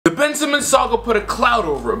Ben Simmons saga put a cloud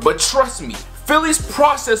over it, but trust me, Philly's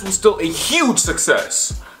process was still a huge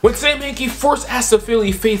success. When Sam Hinkie first asked the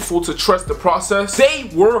Philly faithful to trust the process, they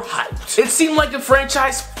were hyped. It seemed like the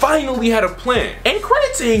franchise finally had a plan. And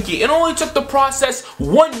credit to Hinkie, it only took the process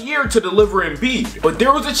 1 year to deliver Embiid, but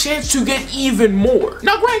there was a chance to get even more.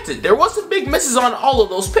 Now granted, there was some big misses on all of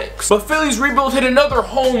those picks, but Philly's rebuild hit another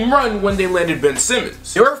home run when they landed Ben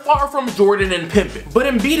Simmons. They were far from Jordan and Pimpin', but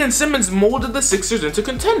Embiid and Simmons molded the Sixers into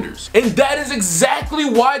contenders. And that is exactly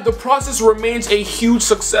why the process remains a huge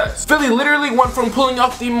success. Philly literally went from pulling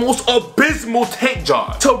off the most abysmal tank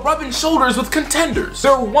job to rubbing shoulders with contenders.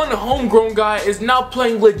 Their one homegrown guy is now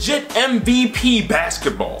playing legit MVP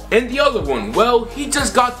basketball, and the other one, well, he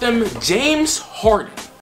just got them James Harden.